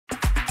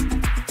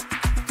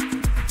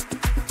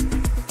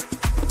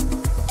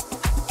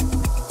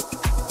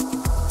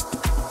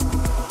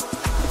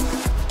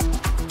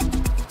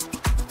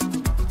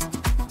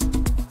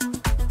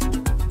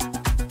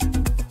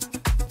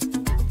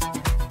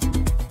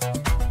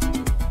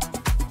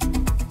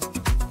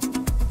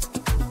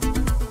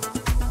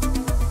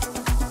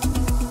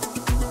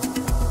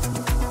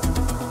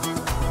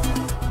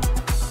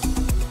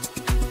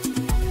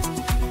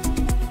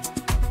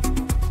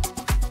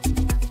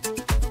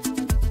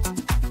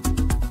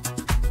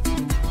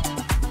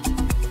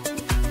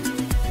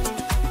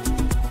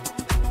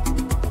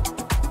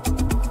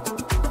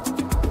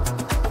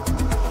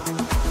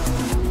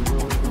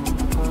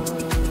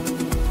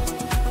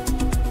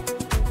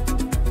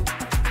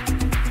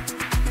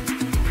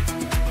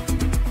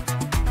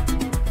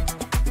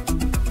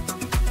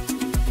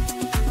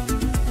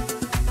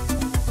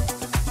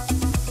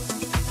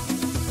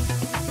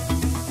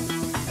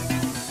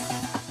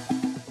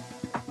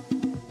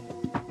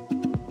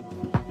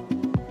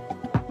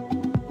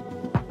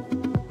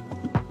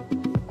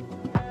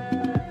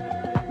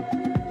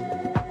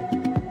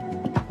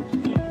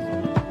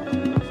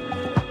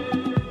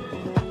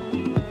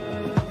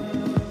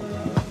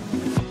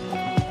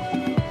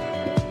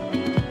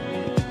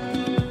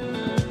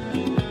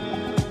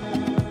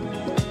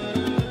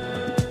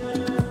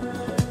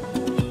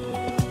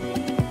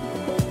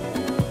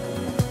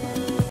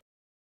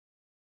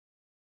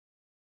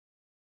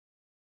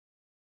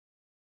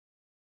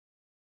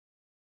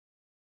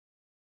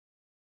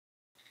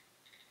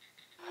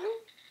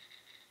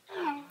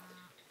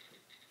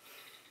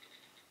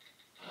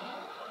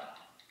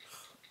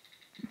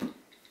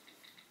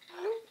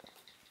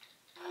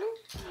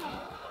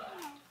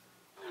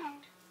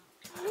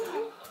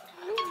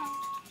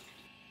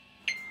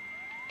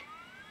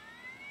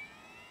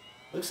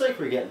Looks like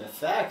we're getting the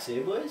facts, eh,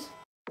 boys?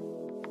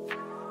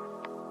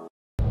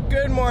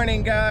 Good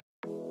morning, guys.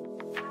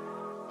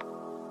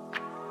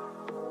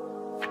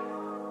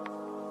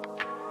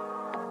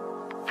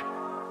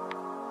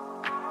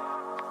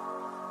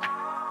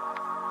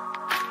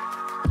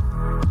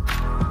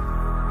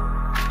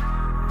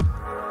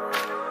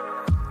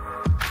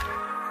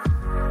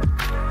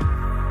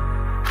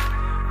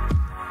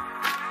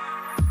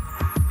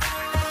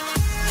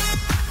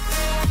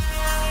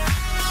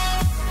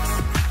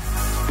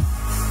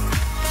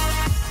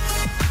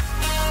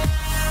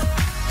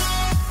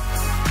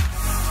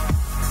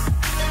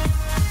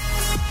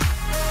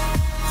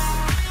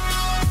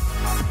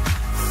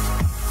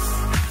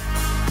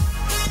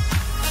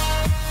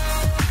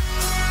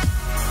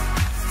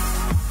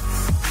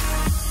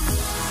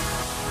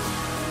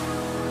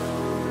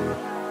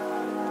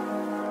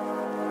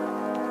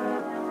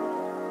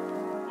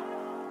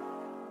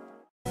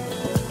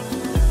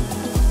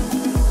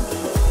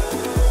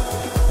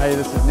 Hey,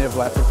 this is Nev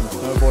Latcher from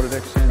Snowboard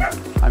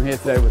Addiction. I'm here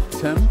today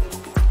with Tim,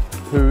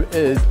 who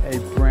is a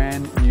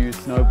brand new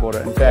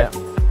snowboarder. In fact,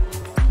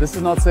 this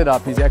is not set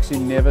up. He's actually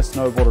never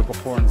snowboarded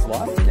before in his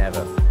life.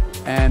 Never.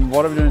 And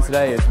what I'm doing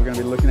today is we're going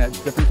to be looking at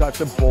different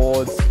types of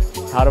boards,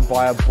 how to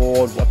buy a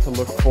board, what to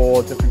look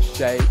for, different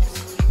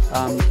shapes.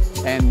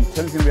 And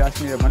Tim's going to be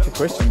asking me a bunch of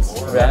questions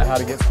about how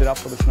to get set up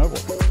for the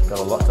snowboard. Got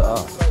a lot to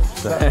ask.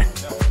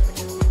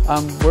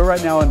 We're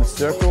right now in the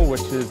Circle,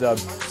 which is a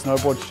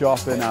snowboard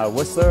shop in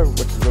Whistler,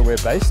 which is where we're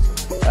based.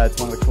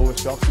 It's one of the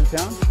coolest shops in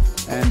town,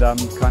 and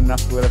kind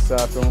enough to let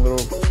us film a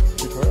little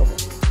tutorial here.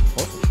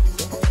 Awesome,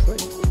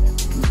 sweet.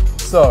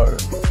 So,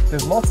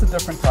 there's lots of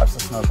different types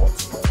of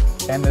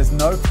snowboards, and there's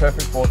no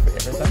perfect board for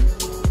everything,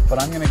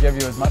 but I'm going to give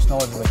you as much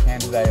knowledge as I can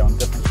today on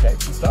different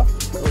shapes and stuff.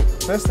 Cool.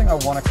 First thing I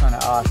want to kind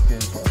of ask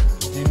is,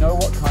 do you know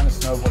what kind of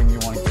snowboarding you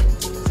want to get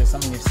into? Is there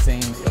something you've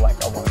seen that you're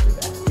like, I want to do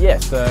that? Yeah,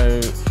 so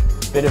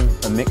bit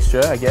of a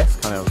mixture, I guess,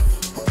 kind of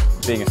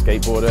being a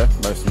skateboarder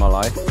most of my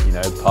life, you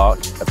know, park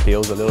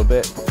appeals a little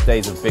bit.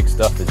 Days of big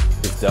stuff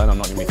is done. I'm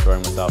not going to be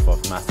throwing myself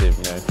off massive,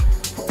 you know,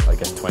 I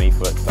guess 20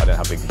 foot, I don't know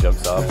how big the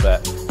jumps are,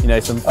 but, you know,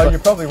 some... Oh, you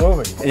probably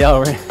will be. Yeah,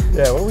 really?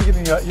 Yeah, we'll be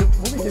getting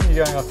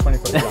you going off 20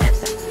 foot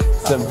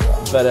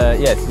jumps.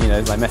 Yeah, you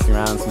know, like messing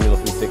around, some little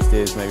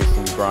 360s, maybe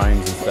some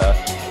grinds and stuff.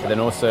 But then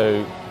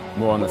also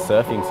more on the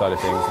surfing side of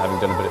things, having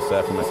done a bit of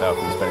surfing myself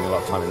and spending a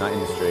lot of time in that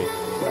industry.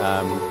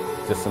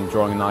 Just some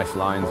drawing nice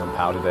lines on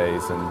powder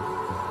days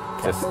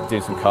and just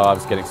doing some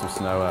carves, getting some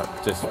snow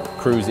up, just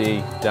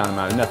cruisy down the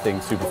mountain, nothing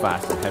super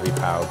fast and heavy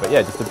power, but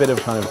yeah, just a bit of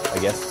kind of, I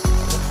guess,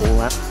 all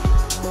round.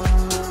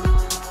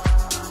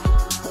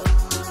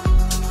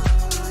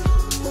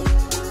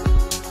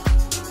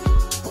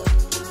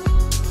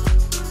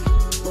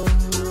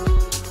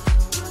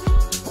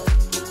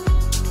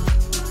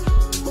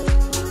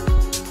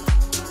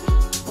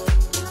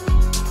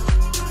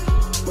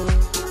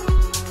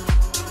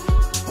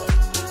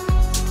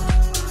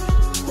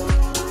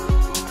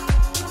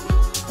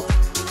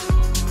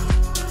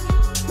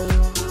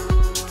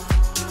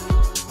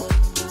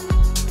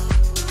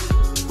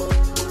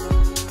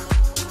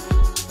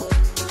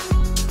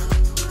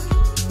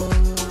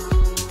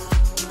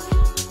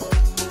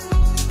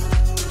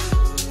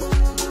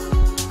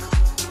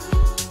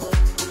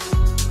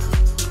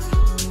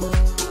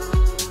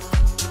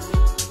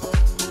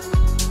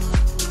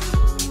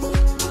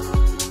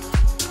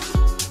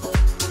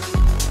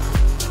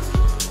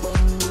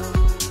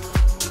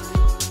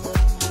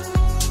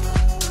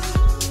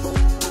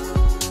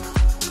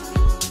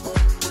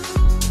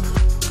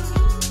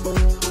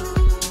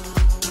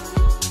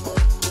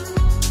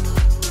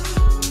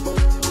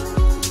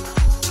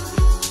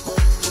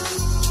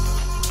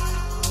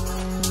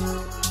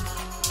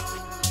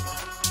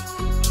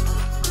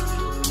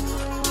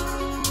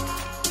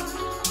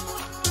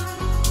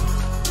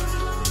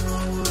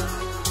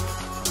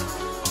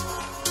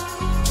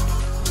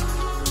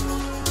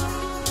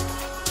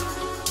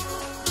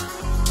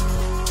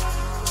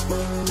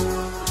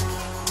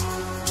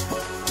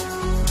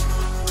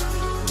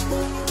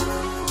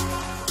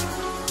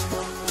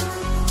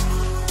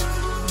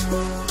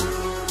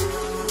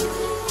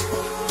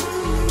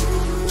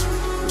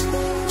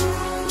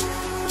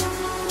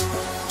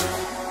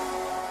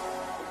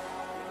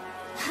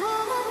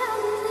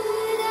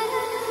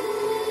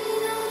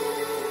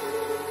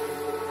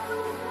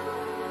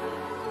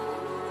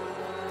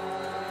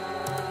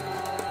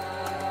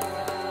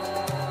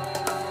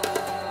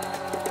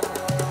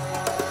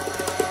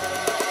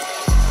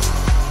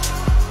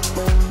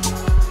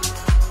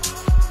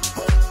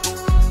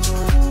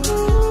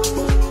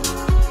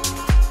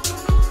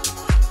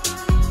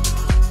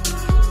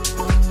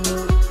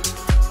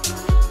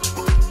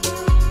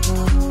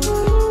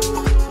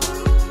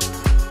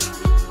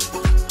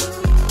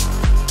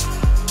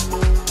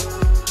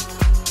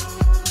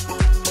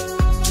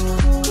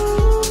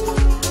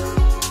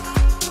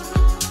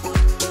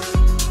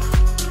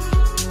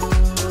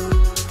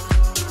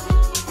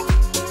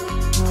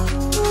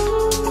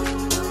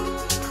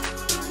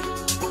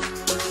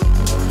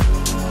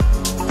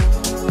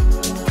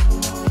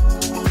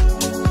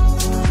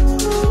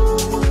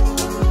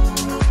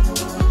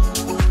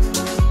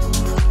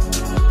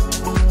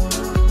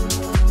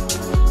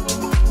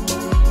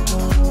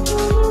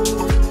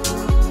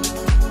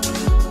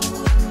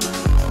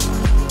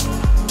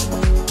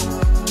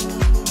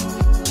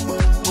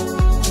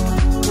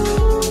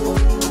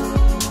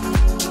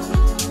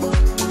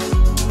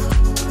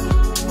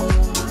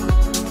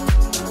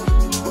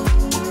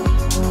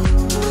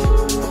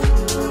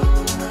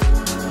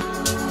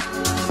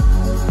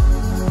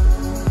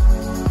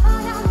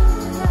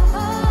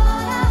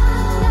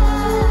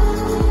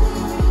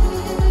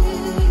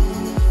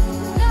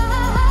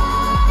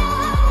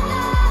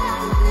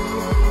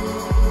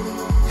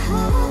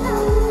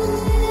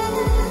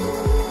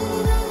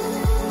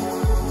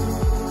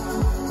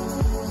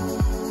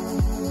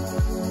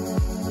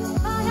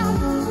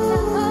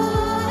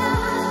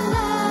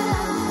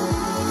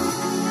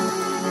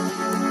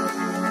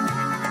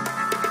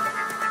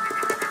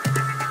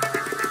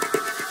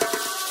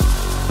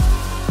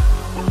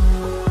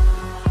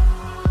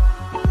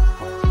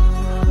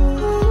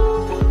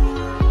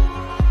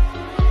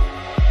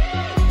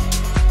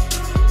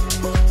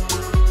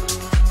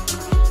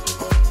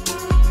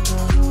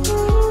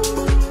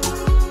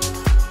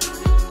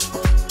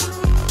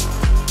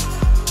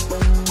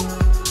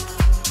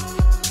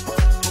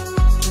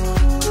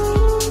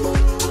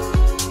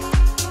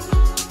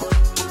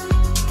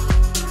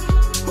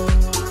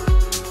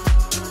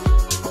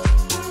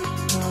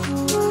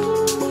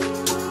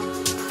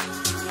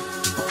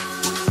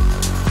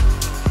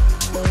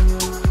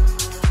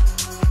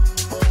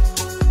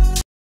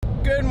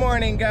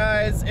 morning,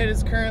 guys. It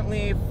is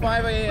currently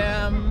 5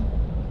 a.m.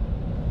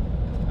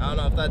 I don't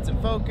know if that's in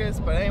focus,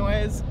 but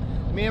anyways,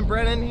 me and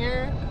Brennan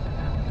here.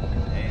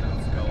 Hey,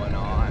 what's going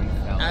on,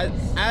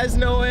 fellas? As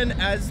known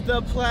as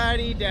the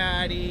Platy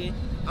Daddy.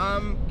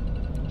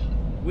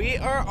 We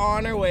are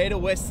on our way to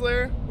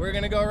Whistler. We're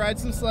gonna go ride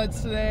some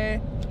sleds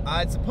today.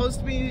 It's supposed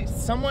to be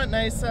somewhat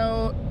nice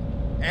out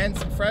and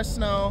some fresh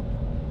snow,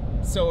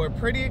 so we're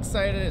pretty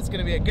excited. It's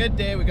gonna be a good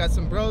day. We got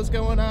some bros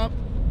going up.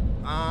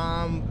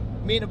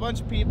 Meeting a bunch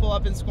of people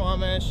up in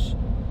Squamish,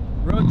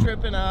 road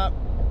tripping up,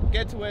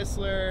 get to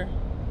Whistler,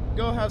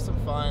 go have some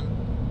fun.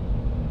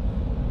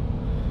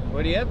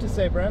 What do you have to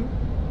say, Bren?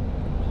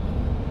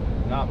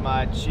 Not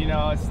much, you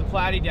know, it's the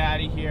Platy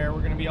Daddy here.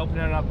 We're gonna be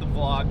opening up the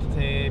vlog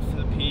today for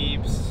the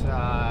peeps,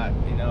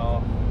 you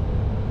know.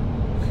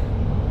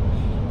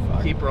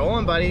 Keep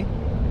rolling, buddy.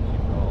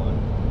 Keep rolling.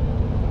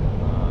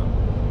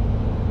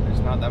 There's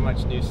not that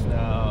much new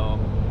snow.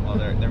 Well,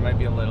 there might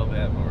be a little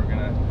bit, but we're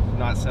gonna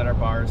not set our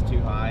bars too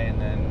high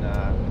and then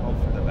hope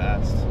for the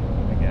best,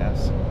 I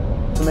guess.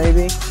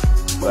 Maybe,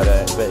 but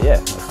yeah,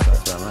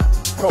 that's where I'm at.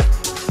 Cool.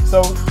 So,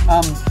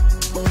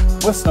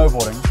 with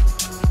snowboarding,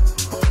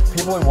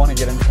 people who want to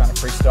get into kind of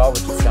freestyle,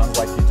 which it sounds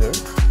like you do,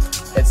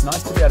 it's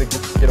nice to be able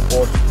to get a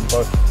board you can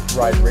both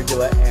ride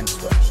regular and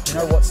switch. Do you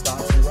know what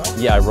stance you ride?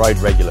 Yeah, I ride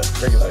regular.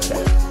 Regular,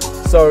 okay.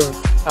 So,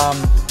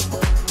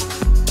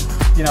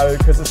 you know,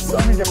 because there's so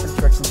many different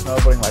tricks in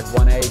snowboarding, like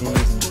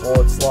 180s and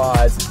board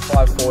slides and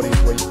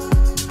 540s where you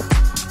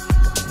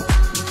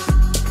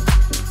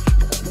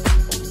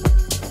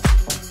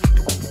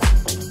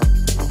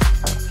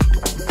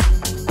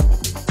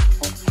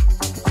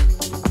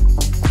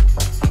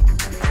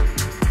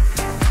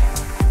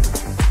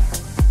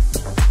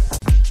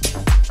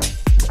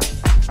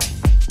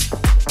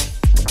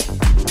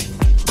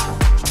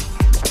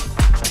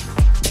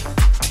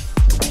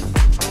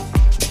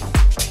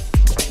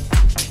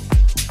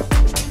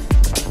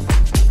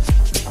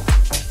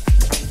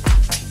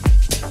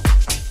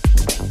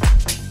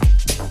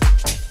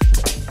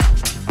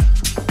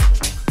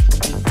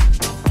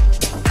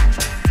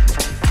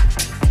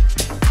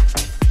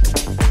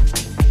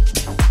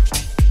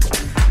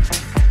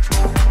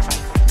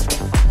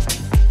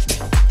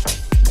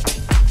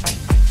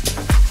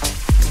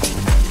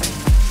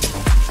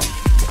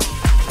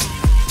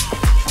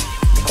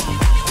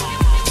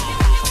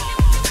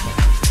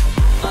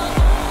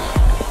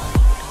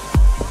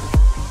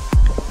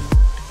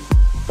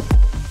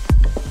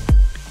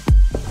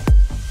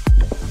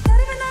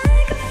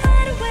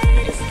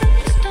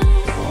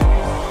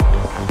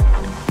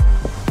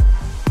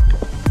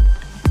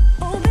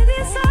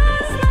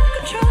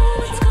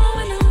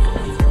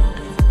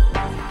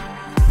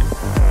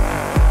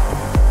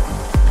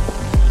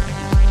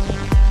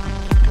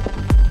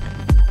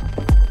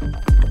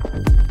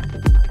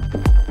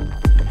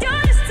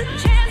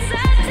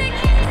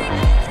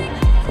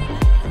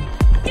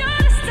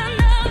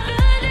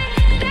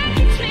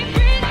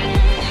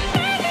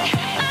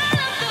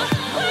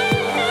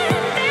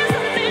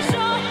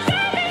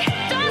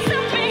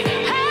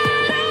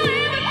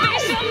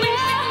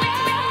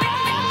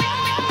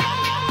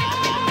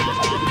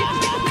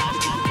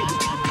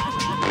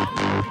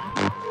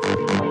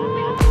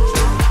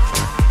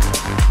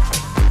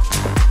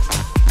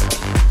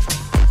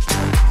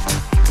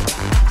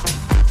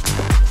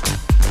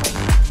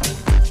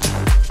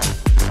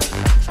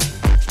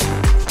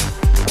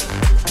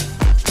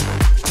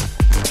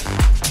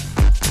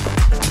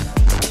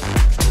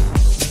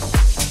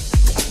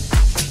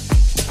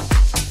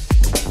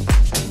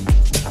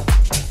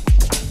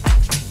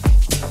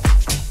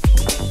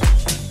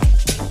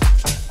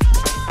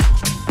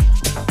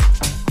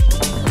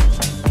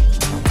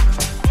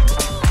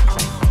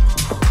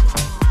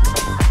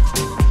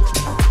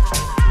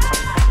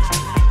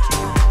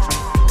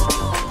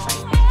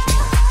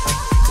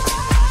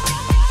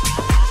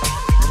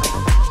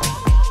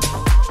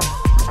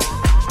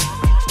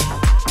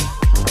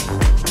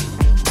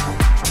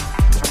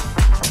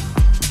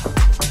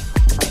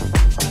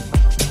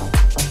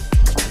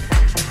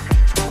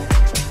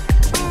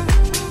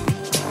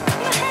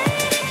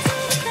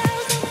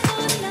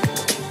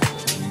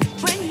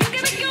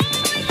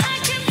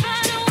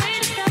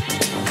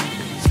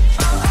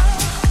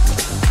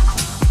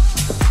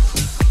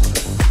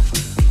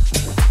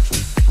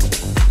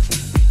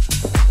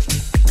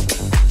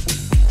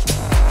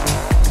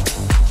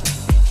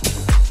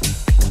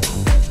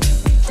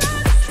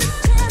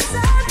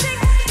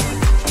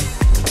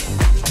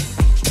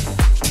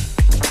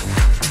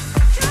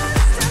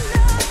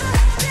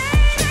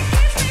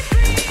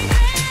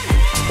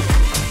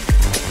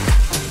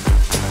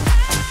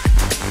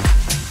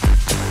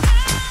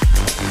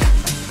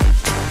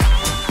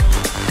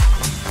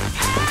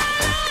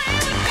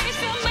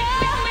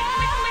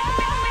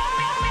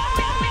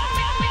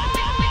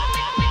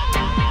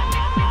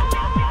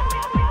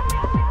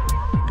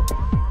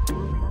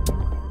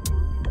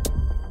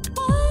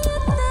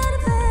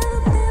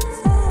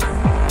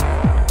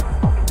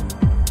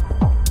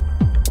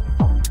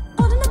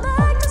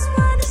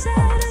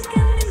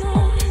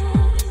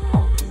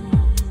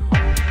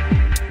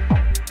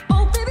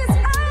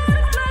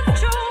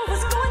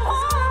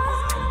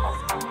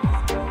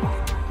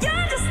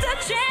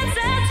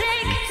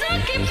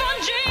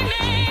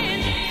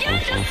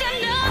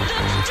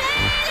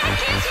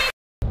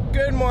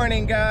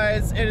morning,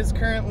 guys. It is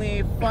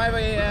currently 5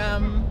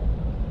 a.m.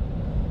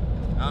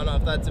 I don't know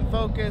if that's in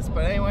focus,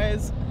 but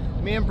anyways,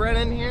 me and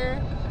Brennan here.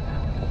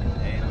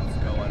 Hey, what's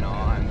going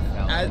on,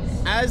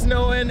 fellas? As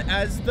known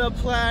as the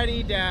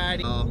Platy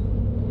Daddy.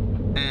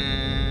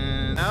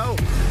 And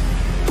out.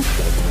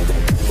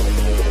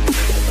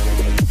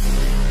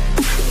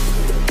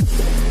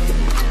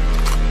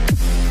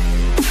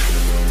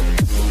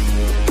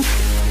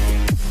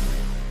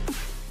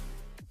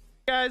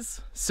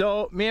 Guys,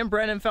 so me and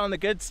Brennan found the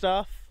good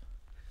stuff.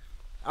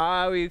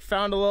 We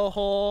found a little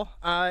hole.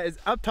 It's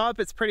up top,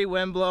 it's pretty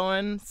wind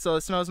blowing, so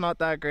the snow's not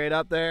that great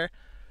up there,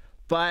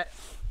 but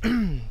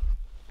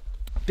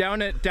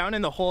down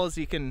in the holes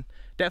you can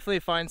definitely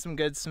find some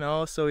good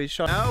snow. So we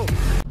shot out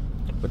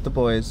with the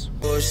boys.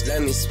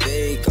 Let me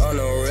speak on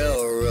a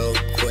real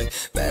quick.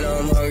 Man,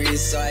 I'm hungry,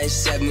 so I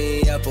set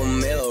me up a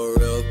meal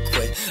real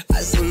quick. I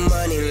see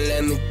money,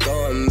 let me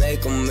go and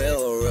make a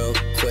meal real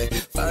quick.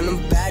 Found a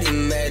baddie,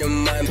 made a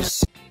mind.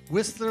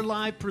 Whistler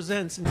Live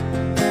presents.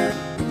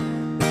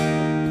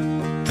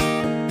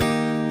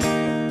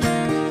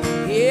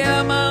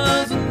 Yeah, my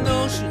love's an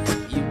ocean,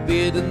 you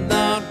better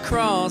not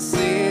cross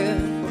it.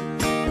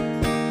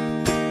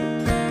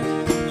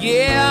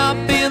 Yeah,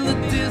 I've been the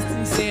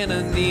distance and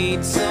I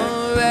need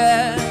some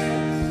rest.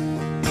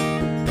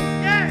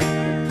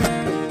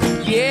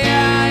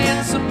 Yeah,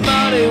 and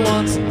somebody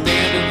wants to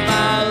abandon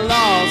my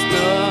lost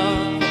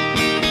love.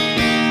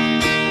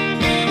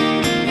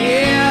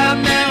 Yeah,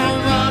 now I'm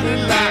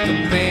running like a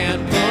man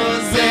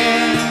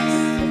possessed.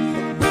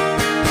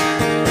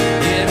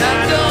 And I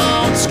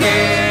don't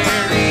scare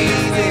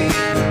easy,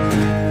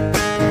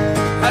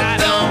 I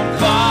don't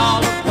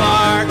fall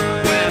apart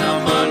when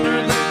I'm under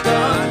the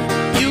gun.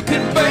 You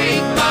can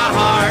break my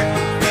heart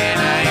and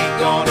I ain't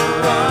gonna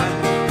run.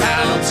 I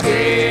don't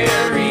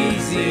scare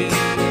easy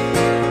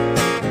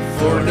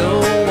for no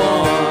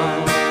one.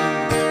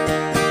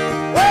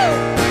 Woo!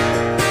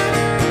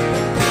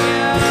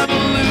 Yeah, I'm a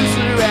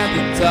loser at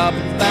the top of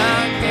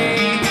my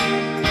game.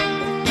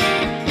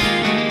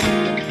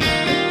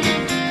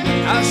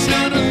 I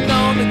should have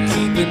known to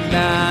keep an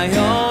eye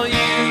on you.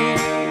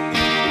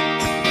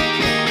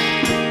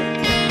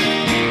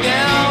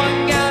 Now I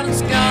got a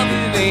scar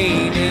that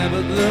ain't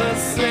ever the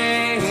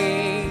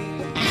same.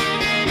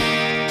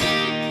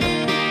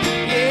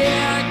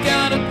 Yeah, I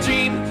got a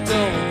dream that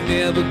don't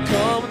ever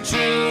come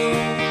true.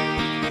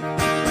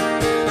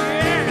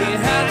 Yeah,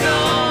 I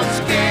don't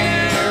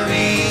scare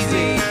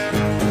easy,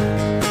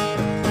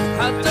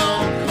 I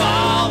don't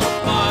fall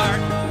apart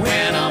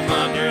when I'm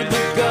under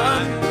the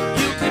gun.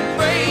 You can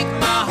break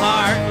my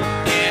heart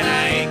and I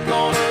ain't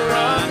gonna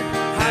run.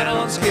 I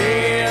don't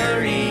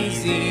scare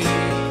easy,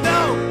 no,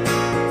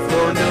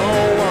 for no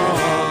one.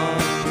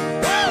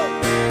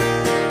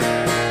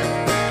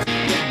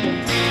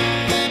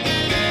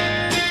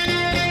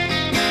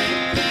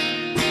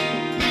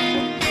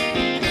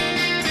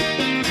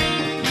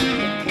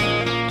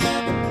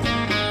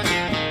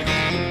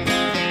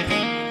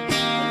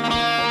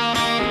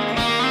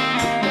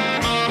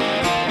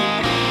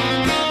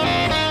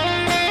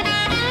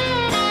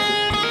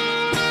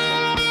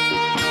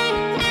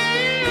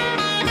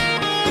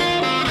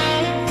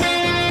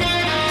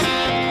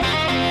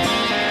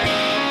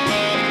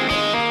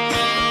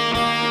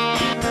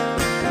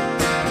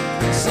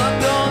 Sun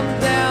going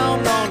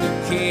down on the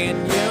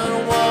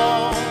canyon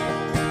wall.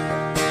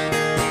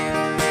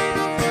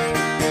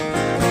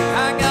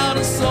 I got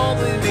a soul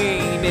that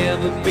ain't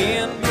ever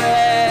been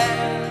blessed.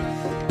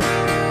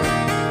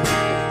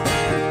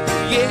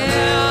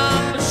 Yeah,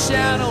 I'm a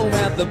shadow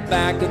at the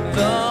back of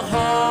the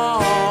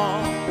hall.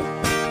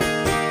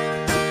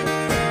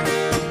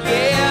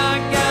 Yeah, I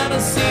got a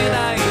sin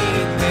I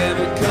ain't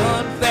never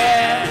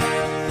confessed.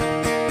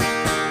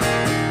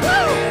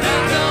 And I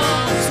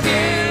don't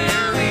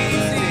scare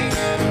easy,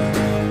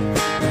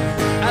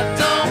 I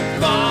don't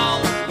fall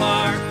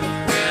apart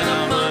when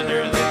I'm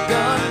under the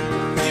gun.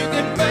 You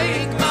can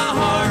break my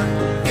heart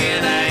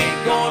and I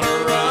ain't gonna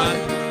run.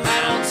 I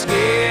don't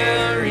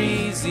scare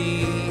easy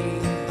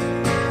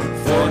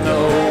for no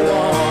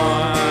one.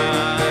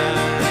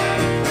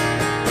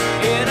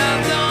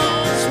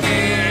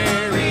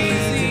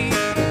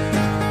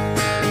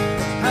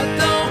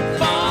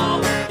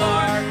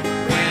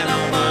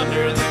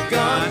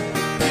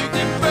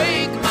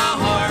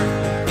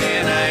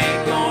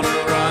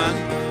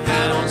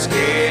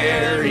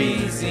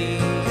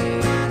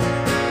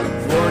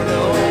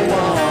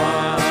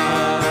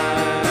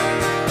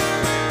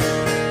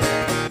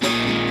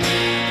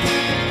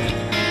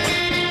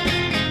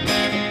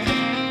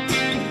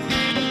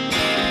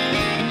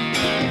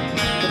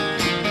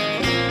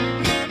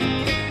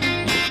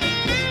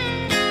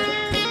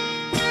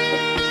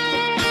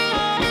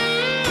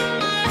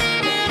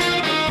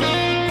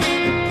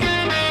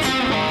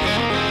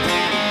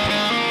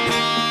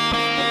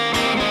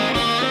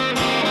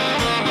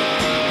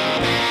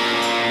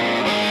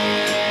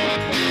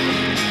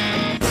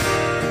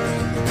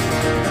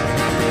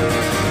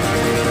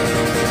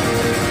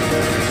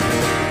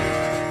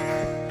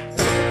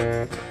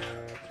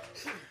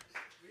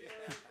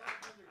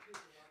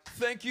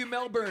 Thank you,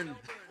 Melbourne.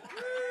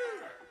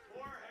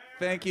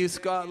 Thank you,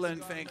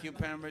 Scotland. Thank you,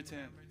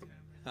 Pemberton.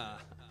 Hong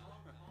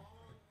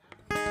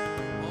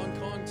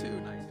Kong too,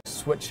 nice.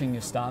 Switching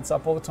your stance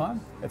up all the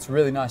time. It's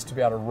really nice to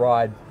be able to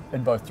ride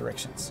in both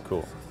directions.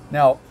 Cool.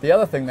 Now, the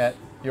other thing that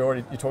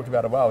you talked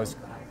about as well is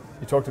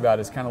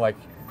kind of like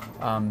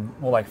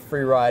more like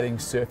free riding,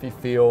 surfy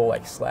feel,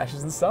 like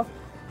slashes and stuff.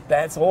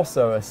 That's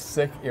also a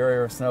sick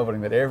area of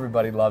snowboarding that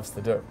everybody loves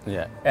to do.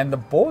 Yeah. And the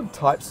board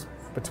types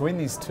between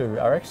these two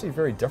are actually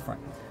very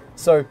different.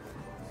 So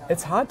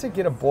it's hard to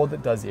get a board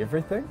that does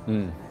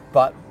everything,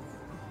 but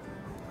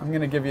I'm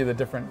going to give you the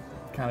different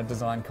kind of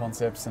design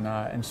concepts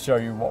and show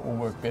you what will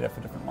work better for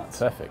different ones.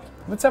 Perfect.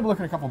 Let's have a look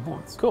at a couple of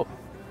boards. Cool.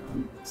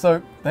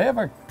 So they have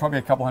probably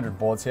a couple hundred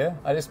boards here.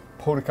 I just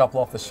pulled a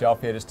couple off the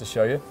shelf here just to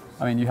show you.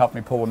 I mean, you helped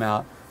me pull them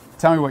out.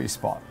 Tell me what you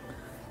spot.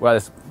 Well,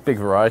 there's a big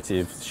variety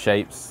of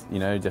shapes, you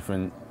know,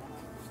 different,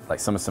 like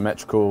some are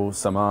symmetrical,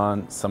 some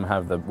aren't, some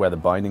have where the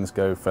bindings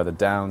go further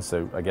down,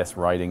 so I guess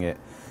riding it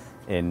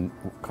in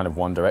kind of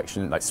one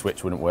direction, like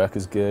switch wouldn't work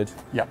as good.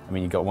 Yeah. I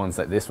mean, you've got ones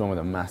like this one with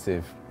a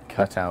massive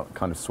cutout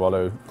kind of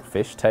swallow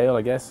fish tail,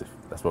 I guess, if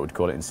that's what we'd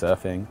call it in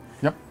surfing.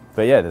 Yep.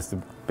 But yeah, there's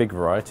a big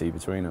variety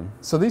between them.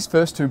 So these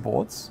first two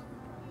boards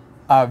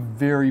are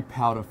very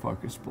powder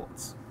focused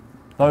boards.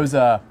 Those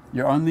are,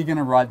 you're only going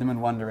to ride them in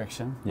one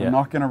direction. Yeah. You're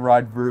not going to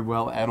ride very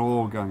well at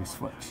all going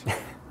switch.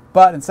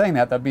 But in saying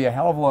that, that'd be a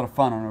hell of a lot of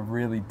fun on a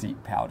really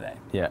deep pow day.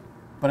 Yeah.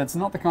 But it's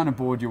not the kind of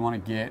board you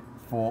want to get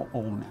for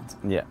all the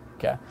mountain. Yeah.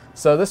 Okay.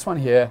 So this one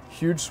here,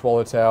 huge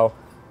swallowtail.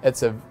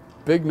 It's a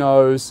big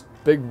nose,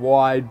 big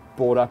wide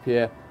board up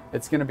here.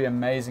 It's going to be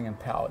amazing in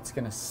power. It's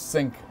going to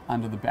sink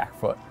under the back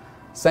foot.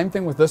 Same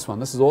thing with this one.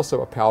 This is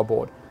also a power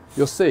board.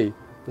 You'll see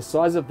the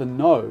size of the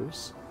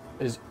nose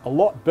is a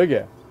lot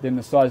bigger than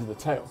the size of the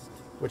tail,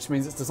 which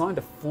means it's designed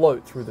to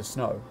float through the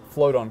snow,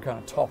 float on kind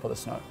of top of the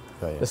snow.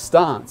 Oh, yeah. The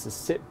stance is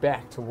set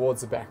back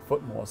towards the back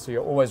foot more, so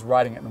you're always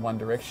riding it in one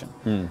direction.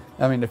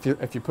 I mean, if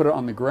you put it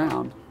on the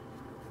ground,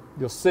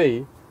 you'll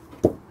see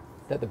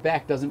that the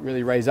back doesn't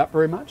really raise up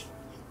very much.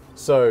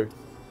 So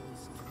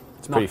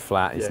it's pretty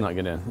flat. It's not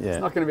gonna. Yeah. It's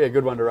not gonna be a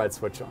good one to ride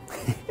switch on.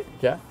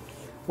 Okay.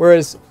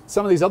 Whereas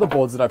some of these other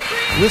boards that I've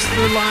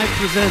Whistler Live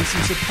presents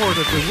in support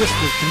of the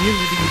Whistler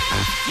community.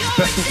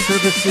 Special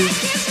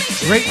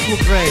services, Grateful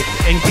Greg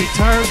and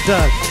Guitar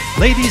Doug.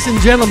 Ladies and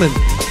gentlemen,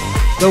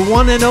 the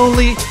one and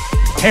only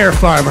Hair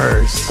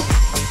Farmers.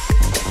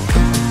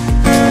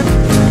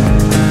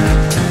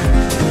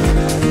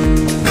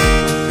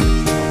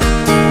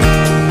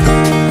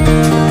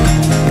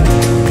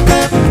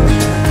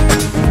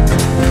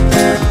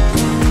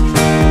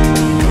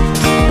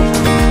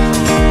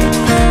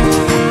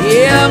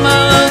 Yeah, my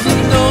love's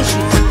an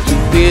ocean, you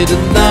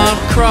better not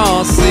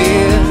cross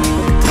it.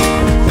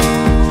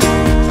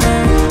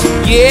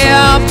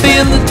 Yeah, I've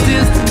been the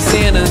distance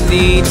and I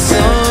need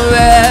some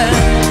rest.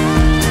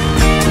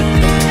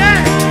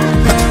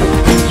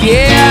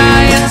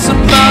 Yeah, and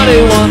somebody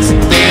wants to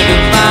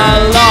abandon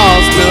my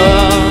lost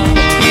love.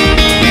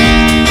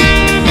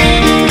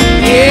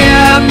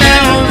 Yeah,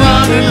 now I'm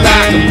running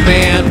like a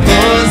man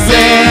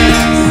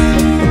possessed,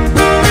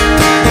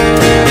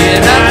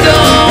 and I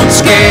don't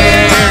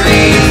scare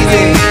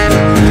easy.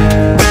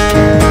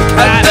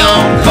 I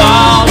don't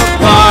fall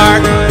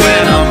apart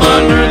when I'm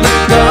under the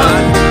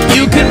gun.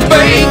 You can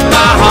break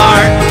my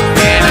heart,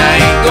 and I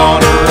ain't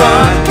gonna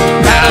run.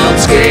 I don't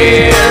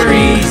scare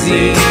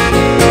easy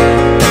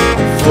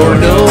for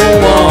no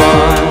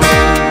one.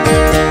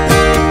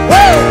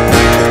 Woo!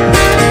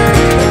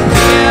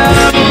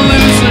 Yeah, I'm a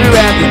loser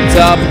at the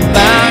top of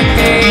my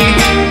game.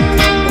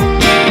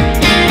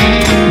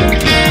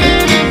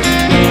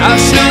 I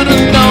should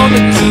have known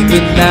to keep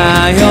an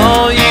eye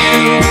on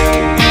you.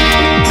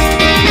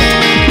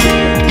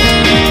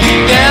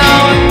 Now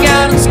I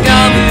got a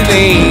scar that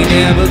ain't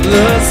ever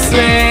the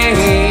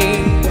same.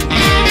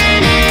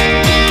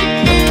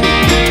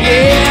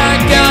 Yeah, I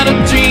got a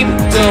dream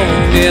that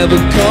don't ever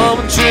come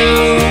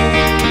true.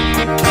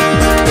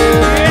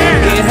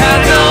 And I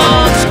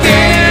don't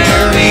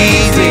scare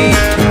easy.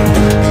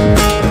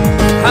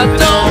 I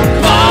don't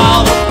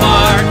fall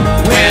apart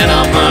when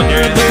I'm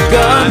under the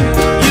gun.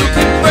 You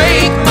can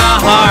break my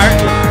heart,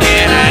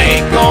 and I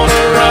ain't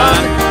gonna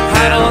run.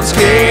 I don't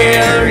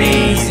scare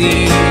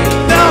easy.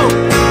 No,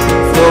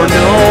 for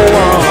no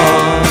one.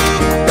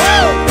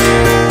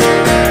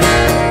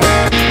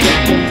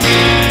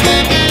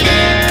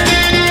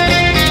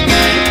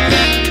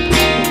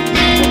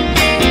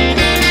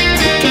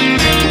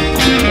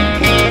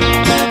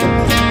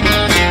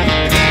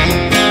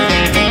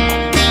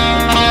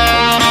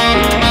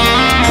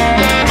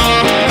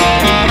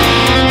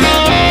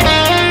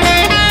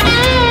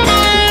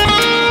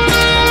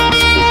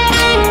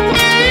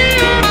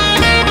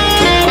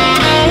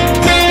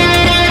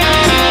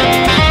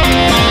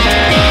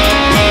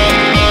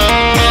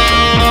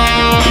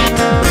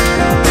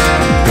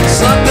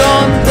 Sun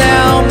going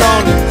down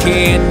on the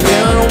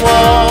canyon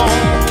wall.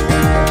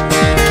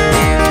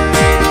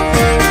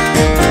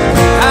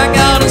 I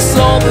got a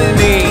soul that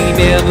ain't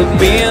never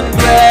been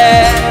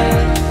bad.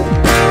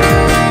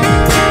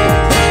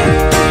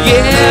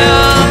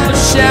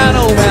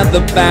 at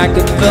the back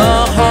of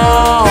the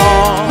hall.